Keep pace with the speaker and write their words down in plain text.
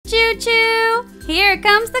Choo-choo! Here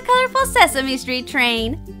comes the colorful Sesame Street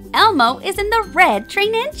train. Elmo is in the red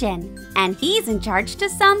train engine, and he's in charge to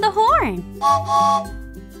sound the horn.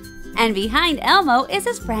 And behind Elmo is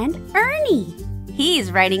his friend Ernie.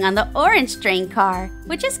 He's riding on the orange train car,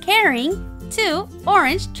 which is carrying 2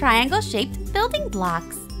 orange triangle-shaped building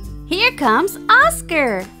blocks. Here comes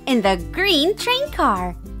Oscar in the green train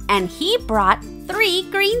car, and he brought 3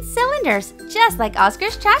 green cylinders, just like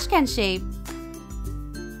Oscar's trash can shape.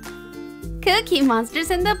 Cookie Monster's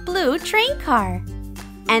in the blue train car,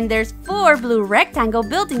 and there's 4 blue rectangle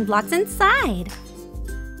building blocks inside.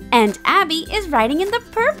 And Abby is riding in the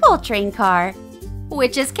purple train car,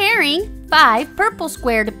 which is carrying 5 purple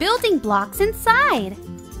squared building blocks inside.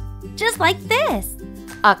 Just like this.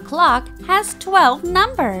 A clock has 12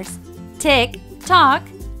 numbers. Tick, tock,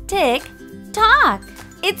 tick, tock.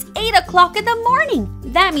 It's 8 o'clock in the morning.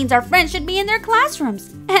 That means our friends should be in their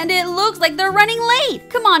classrooms. And it looks like they're running late.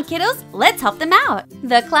 Come on, kiddos, let's help them out.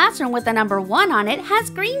 The classroom with the number 1 on it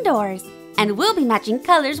has green doors. And we'll be matching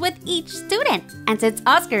colors with each student. And since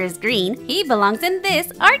Oscar is green, he belongs in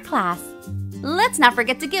this art class. Let's not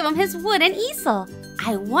forget to give him his wooden easel.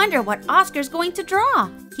 I wonder what Oscar's going to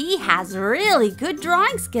draw. He has really good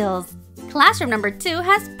drawing skills. Classroom number 2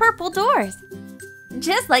 has purple doors,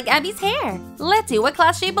 just like Abby's hair. Let's see what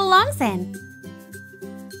class she belongs in.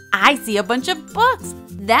 I see a bunch of books.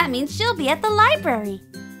 That means she'll be at the library.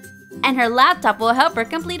 And her laptop will help her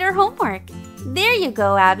complete her homework. There you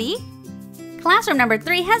go, Abby. Classroom number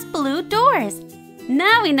 3 has blue doors.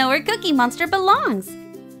 Now we know where Cookie Monster belongs.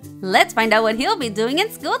 Let's find out what he'll be doing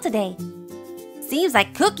in school today. Seems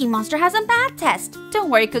like Cookie Monster has a math test.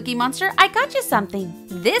 Don't worry, Cookie Monster, I got you something.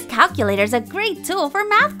 This calculator is a great tool for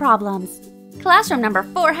math problems. Classroom number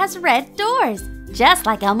 4 has red doors, just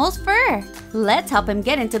like Elmo's fur. Let's help him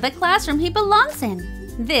get into the classroom he belongs in.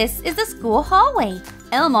 This is the school hallway.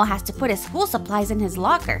 Elmo has to put his school supplies in his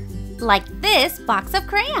locker, like this box of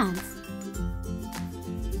crayons.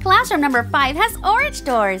 Classroom number 5 has orange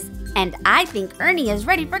doors, and I think Ernie is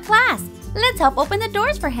ready for class. Let's help open the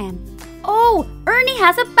doors for him. Oh, Ernie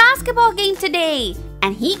has a basketball game today,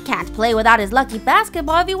 and he can't play without his lucky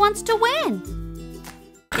basketball if he wants to win.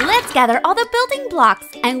 Let's gather all the building blocks,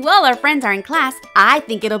 and while our friends are in class, I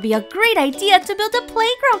think it'll be a great idea to build a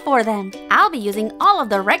playground for them. I'll be using all of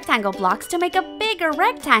the rectangle blocks to make a bigger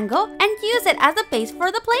rectangle and use it as a base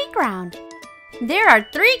for the playground. There are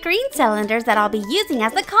 3 green cylinders that I'll be using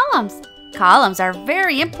as the columns. Columns are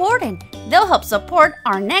very important. They'll help support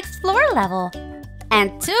our next floor level.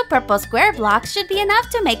 And 2 purple square blocks should be enough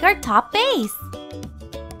to make our top base.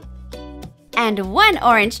 And 1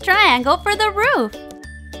 orange triangle for the roof.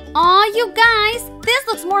 Aw, you guys, this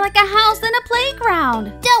looks more like a house than a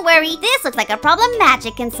playground. Don't worry, this looks like a problem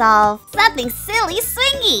magic can solve. Something silly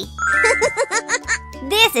swingy.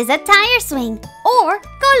 This is a tire swing, or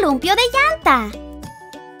columpio de llanta.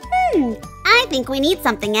 I think we need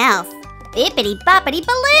something else. Bippity-boppity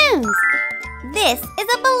balloons. This is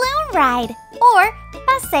a balloon ride, or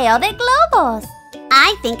paseo de globos.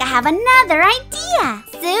 I think I have another idea.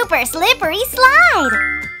 Super slippery slide.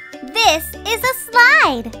 This is a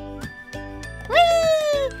slide.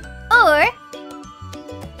 Whee! Or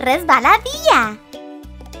resbaladilla.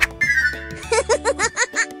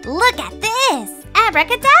 Look at this.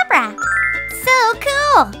 Abracadabra. So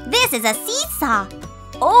cool. This is a seesaw.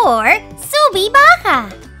 Or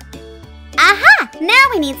subi-baja. Aha! Now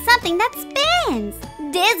we need something that spins.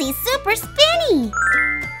 Dizzy super spinny.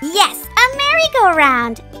 Yes, a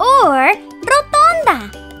merry-go-round. Or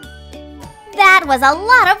rotonda. That was a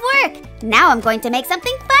lot of work. Now I'm going to make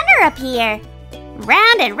something funner up here.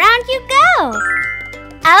 Round and round you go.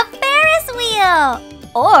 A Ferris wheel.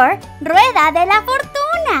 Or rueda de la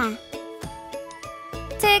fortuna.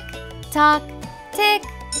 Tick, tock, tick.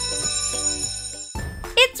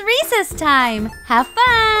 It's recess time. Have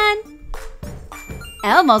fun.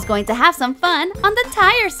 Elmo's going to have some fun on the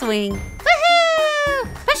tire swing.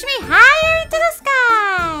 Woohoo! Push me higher into the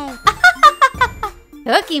sky.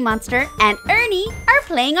 Cookie Monster and Ernie are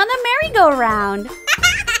playing on the merry-go-round.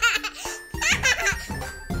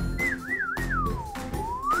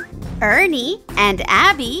 Ernie and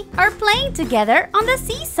Abby are playing together on the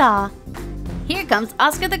seesaw. Here comes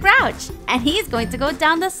Oscar the Grouch, and he's going to go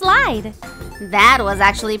down the slide. That was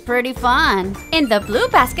actually pretty fun. In the blue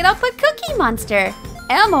basket, I'll put Cookie Monster,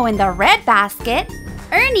 Elmo in the red basket,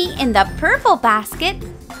 Ernie in the purple basket,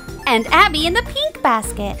 and Abby in the pink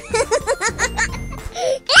basket.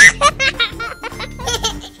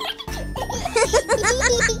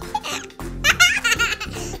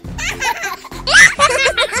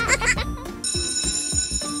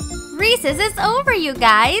 Recess is over, you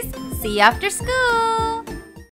guys. See you after school.